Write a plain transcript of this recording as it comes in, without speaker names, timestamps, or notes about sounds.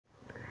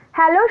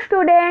Hello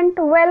student,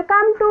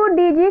 welcome to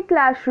DG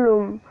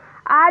classroom.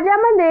 আজ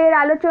আমাদের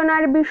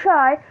আলোচনার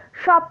বিষয়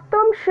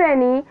সপ্তম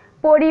শ্রেণী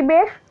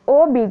পরিবেশ ও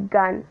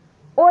বিজ্ঞান।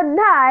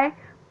 অধ্যায়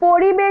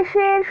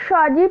পরিবেশের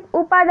সজীব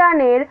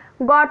উপাদানের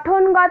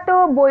গঠনগত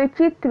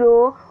বৈচিত্র্য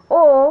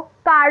ও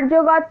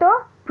কার্যগত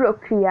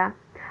প্রক্রিয়া।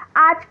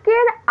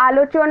 আজকের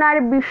আলোচনার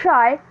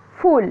বিষয়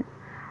ফুল।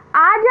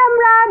 আজ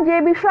আমরা যে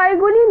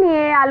বিষয়গুলি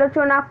নিয়ে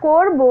আলোচনা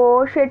করব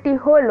সেটি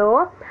হলো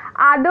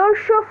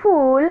আদর্শ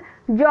ফুল,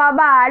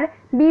 জবার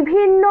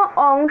বিভিন্ন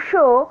অংশ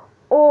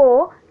ও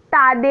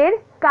তাদের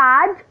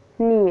কাজ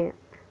নিয়ে।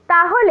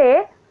 তাহলে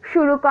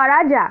শুরু করা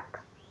যাক।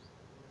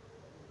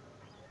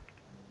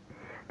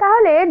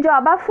 তাহলে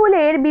জবা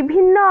ফুলের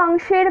বিভিন্ন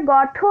অংশের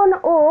গঠন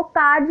ও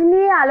কাজ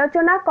নিয়ে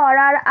আলোচনা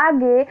করার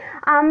আগে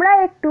আমরা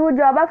একটু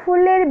জবা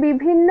ফুলের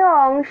বিভিন্ন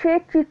অংশের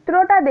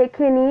চিত্রটা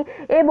দেখে নিই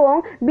এবং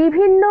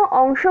বিভিন্ন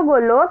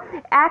অংশগুলো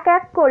এক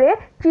এক করে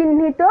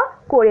চিহ্নিত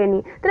করে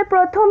নিই। তাহলে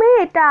প্রথমে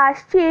এটা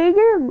আসছে, এই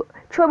যে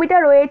ছবিটা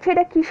রয়েছে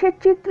এটা কিসের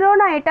চিত্র?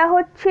 না, এটা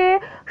হচ্ছে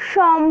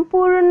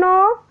সম্পূর্ণ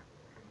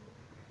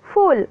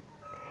ফুল।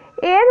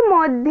 এর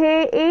মধ্যে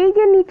এই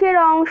যে নিচের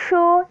অংশ,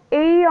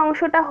 এই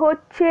অংশটা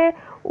হচ্ছে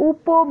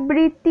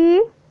উপবৃতি,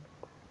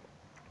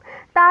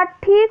 তার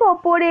ঠিক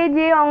ওপরে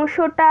যে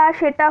অংশটা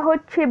সেটা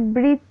হচ্ছে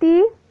বৃতি।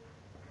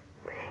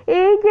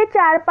 এই যে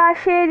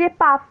চারপাশে যে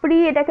পাপড়ি,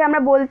 এটাকে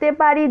আমরা বলতে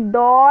পারি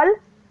দল।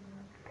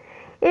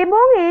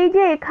 এবং এই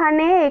যে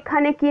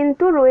এখানে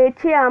কিন্তু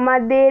রয়েছে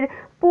আমাদের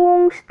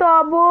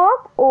পুংস্তবক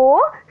ও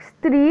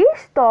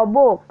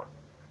স্ত্রীস্তবক।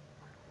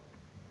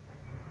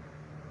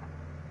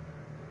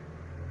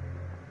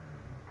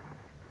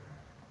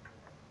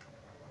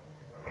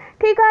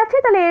 ঠিক আছে,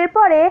 তাহলে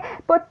এরপরে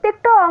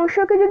প্রত্যেকটা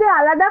অংশকে যদি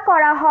আলাদা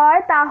করা হয়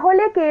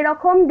তাহলে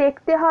কিরকম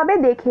দেখতে হবে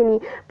দেখে নিই।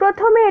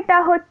 প্রথমে এটা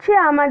হচ্ছে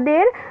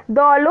আমাদের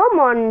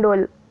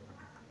দলমণ্ডল।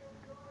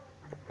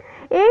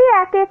 এই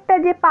এক একটা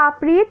যে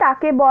পাপড়ি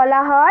তাকে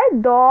বলা হয়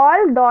দল,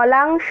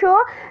 দলাংশ।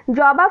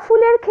 জবা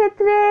ফুলের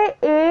ক্ষেত্রে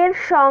এর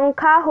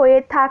সংখ্যা হয়ে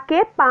থাকে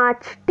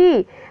 5টি।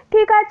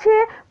 ঠিক আছে,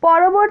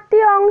 পরবর্তী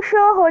অংশ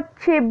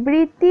হচ্ছে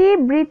বৃতি।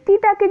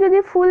 বৃতিটাকে যদি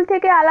ফুল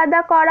থেকে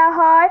আলাদা করা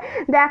হয়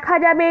দেখা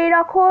যাবে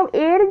এরকম।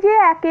 এর যে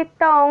এক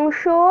একটা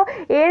অংশ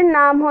এর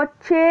নাম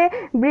হচ্ছে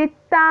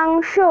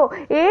বৃত্তাংশ।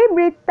 এই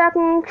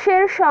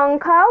বৃত্তাংশের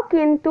সংখ্যাও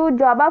কিন্তু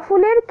জবা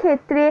ফুলের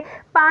ক্ষেত্রে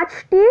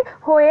 5টি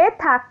হয়ে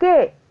থাকে।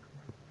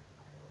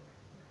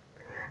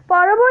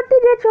 পরবর্তী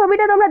যে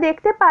ছবিটা তোমরা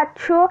দেখতে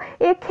পাচ্ছ,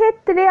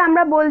 এক্ষেত্রে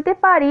আমরা বলতে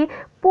পারি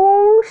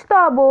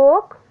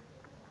পুংস্তবক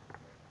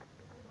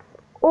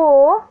ও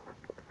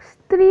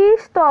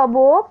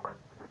স্ত্রীস্তবক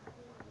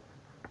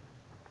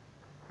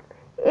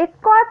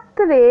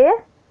একত্রে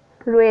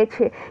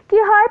রয়েছে। কি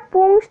হয়,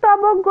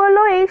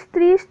 পুংস্তবকগুলো এই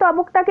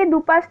স্ত্রীস্তবকটাকে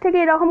দুপাশ থেকে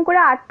এরকম করে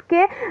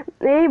আটকে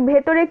এই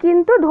ভেতরে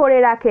কিন্তু ধরে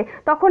রাখে,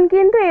 তখন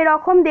কিন্তু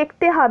এরকম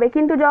দেখতে হবে।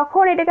 কিন্তু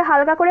যখন এটাকে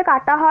হালকা করে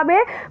কাটা হবে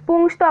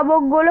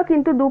পুংস্তবকগুলো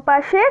কিন্তু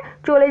দুপাশে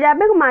চলে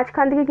যাবে,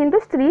 মাঝখান থেকে কিন্তু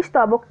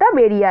স্ত্রীস্তবকটা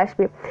বেরিয়ে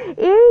আসবে।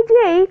 এই যে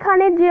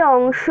এইখানে যে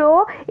অংশ,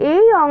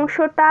 এই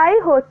অংশটাই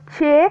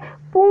হচ্ছে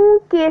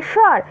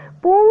পুংকেশর।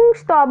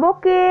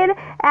 পুংস্তবকের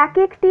এক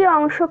একটি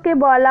অংশকে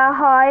বলা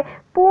হয়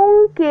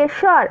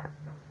পুংকেশর।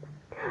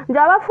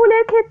 জবা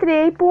ফুলের ক্ষেত্রে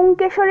এই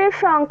পুংকেশরের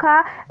সংখ্যা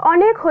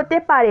অনেক হতে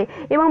পারে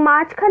এবং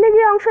মাঝখানে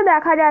যে অংশ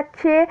দেখা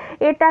যাচ্ছে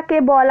এটাকে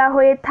বলা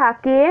হয়ে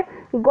থাকে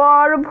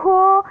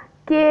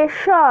গর্ভকেশর।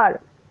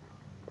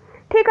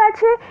 ঠিক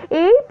আছে,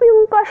 এই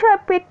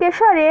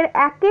পুংকেশরের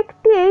এক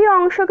একটি এই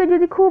অংশকে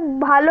যদি খুব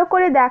ভালো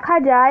করে দেখা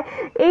যায়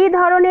এই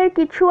ধরনের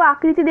কিছু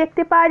আকৃতি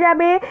দেখতে পাওয়া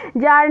যাবে,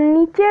 যার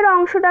নিচের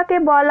অংশটাকে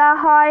বলা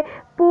হয়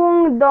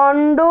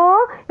পুংদণ্ড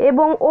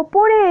এবং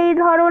ওপরে এই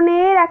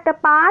ধরনের একটা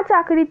 5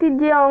 আকৃতির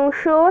যে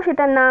অংশ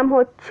সেটার নাম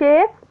হচ্ছে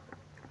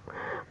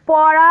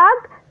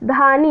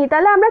পরাগধানী।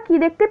 তাহলে আমরা কি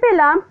দেখতে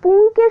পেলাম?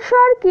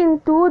 পুংকেশর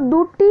কিন্তু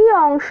দুটি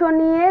অংশ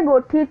নিয়ে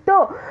গঠিত,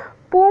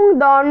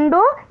 পুংদণ্ড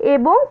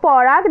এবং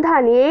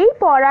পরাগধানী। এই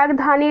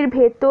পরাগধানীর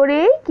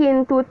ভেতরেই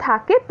কিন্তু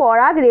থাকে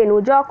পরাগরেণু।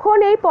 যখন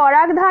এই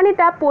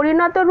পরাগধানীটা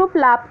পরিণত রূপ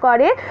লাভ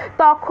করে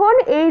তখন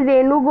এই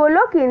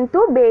রেণুগুলো কিন্তু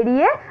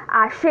বেরিয়ে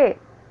আসে।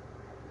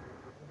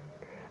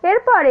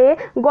 এরপরে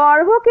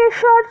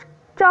গর্ভকেশর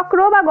চক্র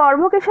বা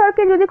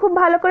গর্ভকেশরকে যদি খুব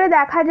ভালো করে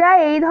দেখা যায়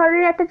এই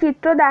ধরনের একটা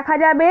চিত্র দেখা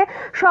যাবে।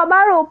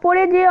 সবার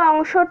ওপরে যে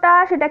অংশটা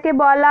সেটাকে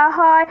বলা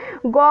হয়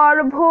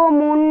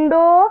গর্ভমুণ্ড।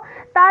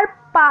 তার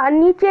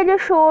নিচে যে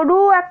সরু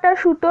একটা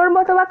সুতোর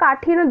মতো বা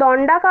কাঠির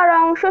দণ্ডাকার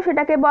অংশ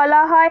সেটাকে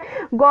বলা হয়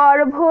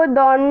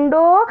গর্ভদণ্ড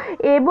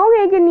এবং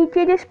এই যে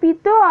নিচে যে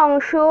স্ফীত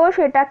অংশ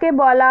সেটাকে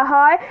বলা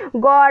হয়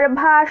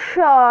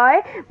গর্ভাশয়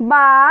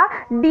বা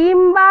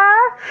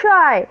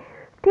ডিম্বাশয়।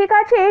 ঠিক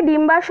আছে, এই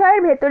ডিম্বাশয়ের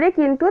ভেতরে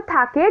কিন্তু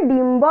থাকে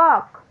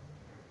ডিম্বক।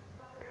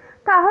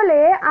 তাহলে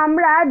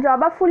আমরা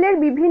জবা ফুলের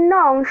বিভিন্ন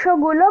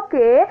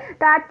অংশগুলোকে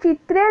তার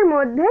চিত্রের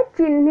মধ্যে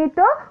চিহ্নিত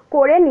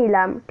করে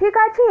নিলাম। ঠিক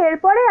আছে,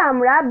 এরপরে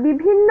আমরা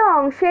বিভিন্ন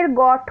অংশের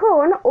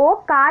গঠন ও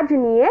কাজ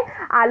নিয়ে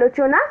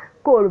আলোচনা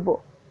করব।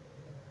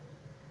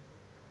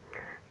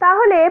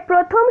 তাহলে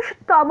প্রথম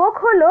স্তবক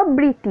হলো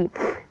বৃতি।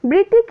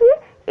 বৃতি কি?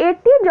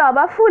 এটি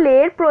জবা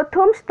ফুলের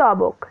প্রথম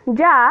স্তবক,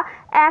 যা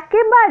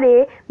একেবারে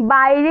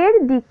বাইরের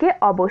দিকে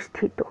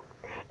অবস্থিত।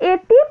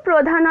 এটি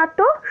প্রধানত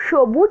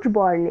সবুজ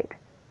বর্ণের।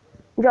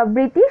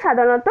 বৃতি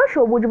সাধারণত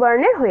সবুজ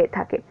বর্ণের হয়ে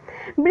থাকে।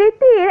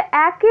 বৃতির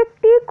এক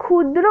একটি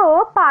ক্ষুদ্র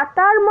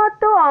পাতার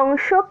মতো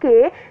অংশকে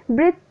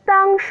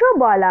বৃত্তাংশ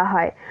বলা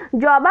হয়।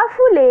 জবা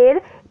ফুলের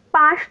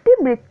 5টি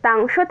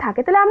বৃত্তাংশ থাকে।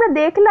 তাহলে আমরা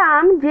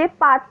দেখলাম যে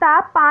পাতা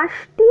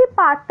 5টি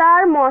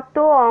পাতার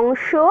মতো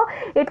অংশ,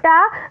 এটা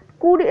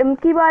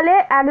কি বলে,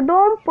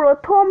 একদম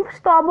প্রথম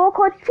স্তবক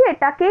হচ্ছে,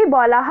 এটাকেই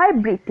বলা হয়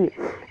বৃতি।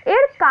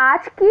 এর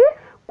কাজ কি?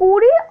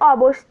 কুড়ি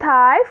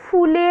অবস্থায়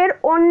ফুলের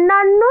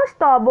অন্যান্য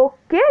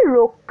স্তবককে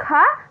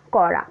রক্ষা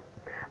করা।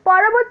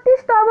 পরবর্তী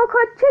স্তবক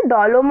হচ্ছে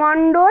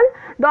দলমণ্ডল।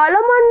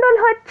 দলমণ্ডল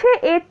হচ্ছে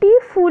এটি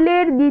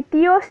ফুলের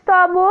দ্বিতীয়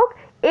স্তবক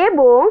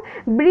এবং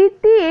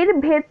বৃতির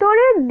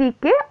ভেতরের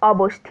দিকে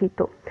অবস্থিত।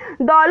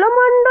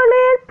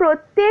 দলমণ্ডলের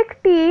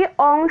প্রত্যেকটি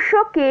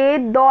অংশকে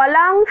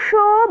দলাংশ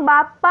বা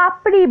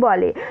পাপড়ি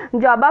বলে।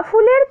 জবা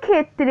ফুলের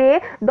ক্ষেত্রে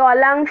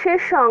দলাংশের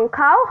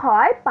সংখ্যাও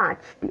হয়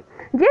 5টি।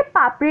 যে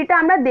পাপড়িটা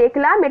আমরা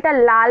দেখলাম এটা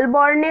লাল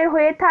বর্ণের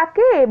হয়ে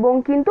থাকে এবং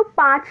কিন্তু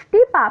 5টি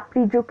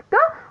পাপড়িযুক্ত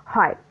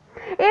হয়।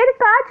 এর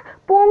কাজ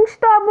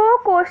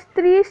পুংস্তবক ও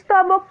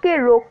স্ত্রীস্তবককে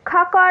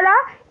রক্ষা করা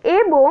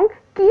এবং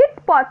কীট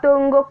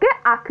পতঙ্গকে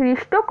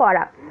আকৃষ্ট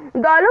করা।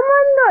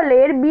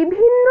 দলমণ্ডলের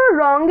বিভিন্ন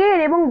রঙের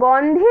এবং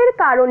গন্ধের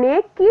কারণে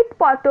কীট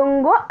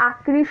পতঙ্গ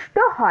আকৃষ্ট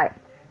হয়,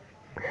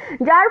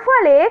 যার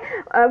ফলে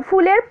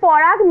ফুলের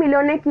পরাগ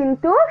মিলনে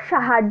কিন্তু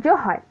সাহায্য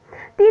হয়।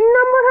 3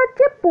 নম্বর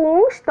হচ্ছে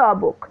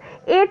পুংস্তবক।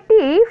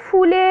 এটি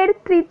ফুলের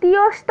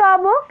তৃতীয়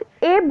স্তবক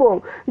এবং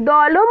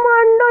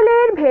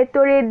দলমণ্ডলের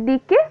ভেতরের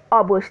দিকে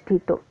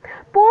অবস্থিত।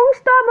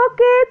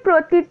 পুংস্তবকের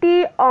প্রতিটি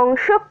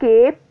অংশকে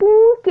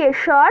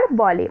পুংকেশর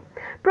বলে।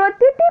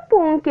 প্রতিটি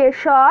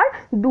পুংকেশর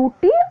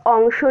 2টি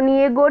অংশ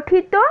নিয়ে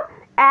গঠিত।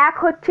 1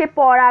 হচ্ছে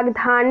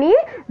পরাগধানী,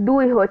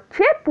 2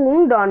 হচ্ছে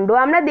পুংদণ্ড।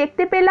 আমরা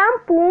দেখতে পেলাম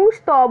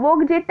পুংস্তবক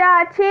যেটা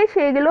আছে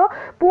সেগুলো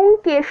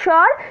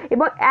পুংকেশর,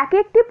 এবং এক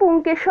একটি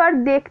পুংকেশর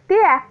দেখতে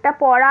একটা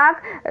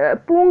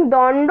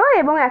পুংদণ্ড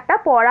এবং একটা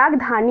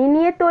পরাগধানী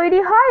নিয়ে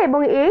তৈরি হয়, এবং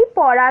এই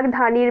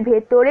পরাগধানীর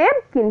ভেতরে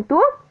কিন্তু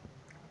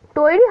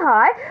তৈরি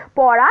হয়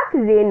পরাগ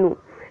রেণু।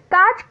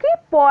 কাজ কি?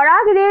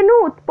 পরাগ রেণু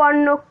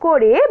উৎপন্ন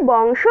করে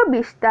বংশ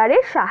বিস্তারে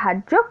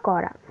সাহায্য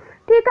করা।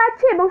 ঠিক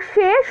আছে, এবং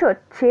শেষ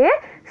হচ্ছে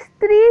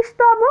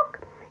স্ত্রীস্তবক।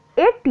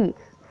 এটি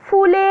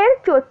ফুলের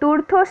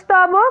চতুর্থ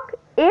স্তবক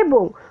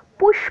এবং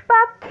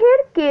পুষ্পাক্ষের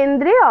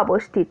কেন্দ্রে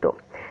অবস্থিত।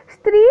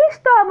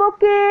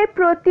 স্ত্রীস্তবকের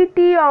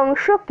প্রতিটি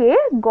অংশকে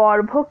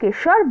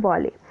গর্ভকেশর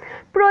বলে।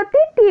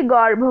 প্রতিটি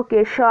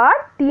গর্ভকেশর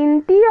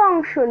 3টি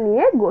অংশ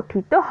নিয়ে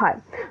গঠিত হয়: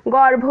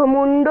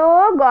 গর্ভমুণ্ড,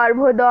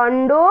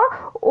 গর্ভদণ্ড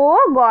ও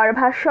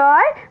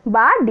গর্ভাশয়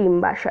বা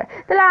ডিম্বাশয়।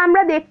 তাহলে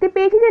আমরা দেখতে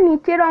পেয়েছি যে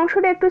নিচের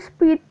অংশটা একটু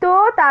স্ফীত,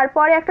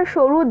 তারপরে একটা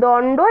সরু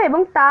দণ্ড এবং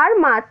তার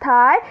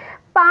মাথায়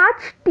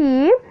 5টি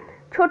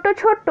ছোট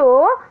ছোট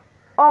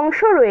অংশ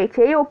রয়েছে।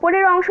 এই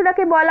ওপরের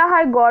অংশটাকে বলা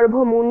হয়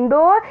গর্ভমুণ্ড,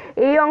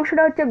 এই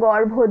অংশটা হচ্ছে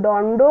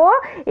গর্ভদণ্ড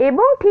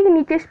এবং ঠিক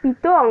নিচে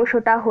স্ফীত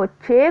অংশটা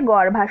হচ্ছে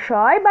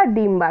গর্ভাশয় বা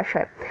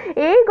ডিম্বাশয়।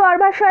 এই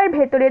গর্ভাশয়ের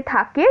ভেতরে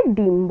থাকে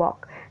ডিম্বক।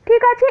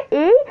 ঠিক আছে,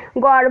 এই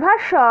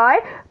গর্ভাশয়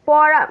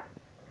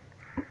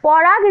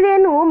পরাগ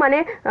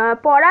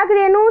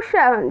রেণুর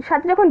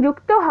সাথে যখন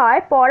যুক্ত হয়,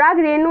 পরাগ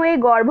রেণু এই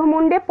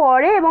গর্ভমুণ্ডে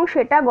পড়ে এবং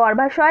সেটা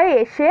গর্ভাশয়ে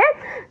এসে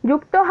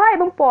যুক্ত হয়,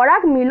 এবং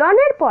পরাগ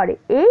মিলনের পরে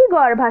এই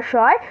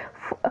গর্ভাশয়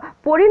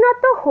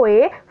পরিণত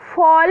হয়ে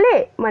ফলে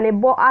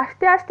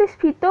আস্তে আস্তে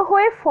স্ফীত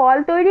হয়ে ফল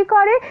তৈরি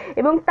করে,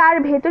 এবং তার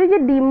ভেতরে যে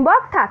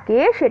ডিম্বক থাকে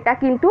সেটা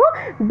কিন্তু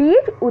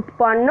বীজ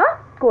উৎপন্ন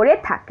করে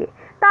থাকে।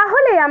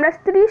 তাহলে আমরা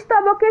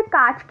স্ত্রীস্তবকের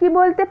কাজ কি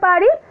বলতে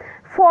পারি?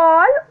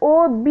 ফল ও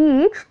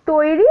বীজ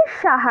তৈরির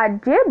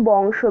সাহায্যে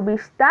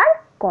বংশবিস্তার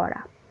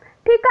করা।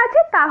 ঠিক আছে,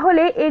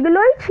 তাহলে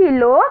এগুলোই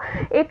ছিল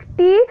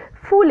একটি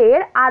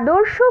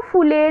আদর্শ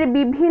ফুলের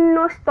বিভিন্ন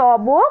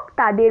স্তবক,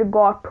 তাদের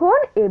গঠন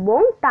এবং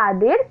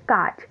তাদের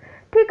কাজ।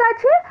 ঠিক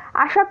আছে,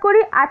 আশা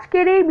করি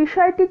আজকের এই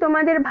বিষয়টি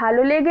তোমাদের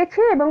ভালো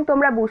লেগেছে এবং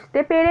তোমরা বুঝতে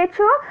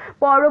পেরেছো।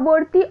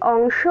 পরবর্তী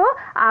অংশ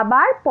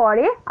আবার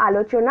পরে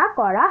আলোচনা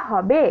করা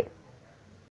হবে।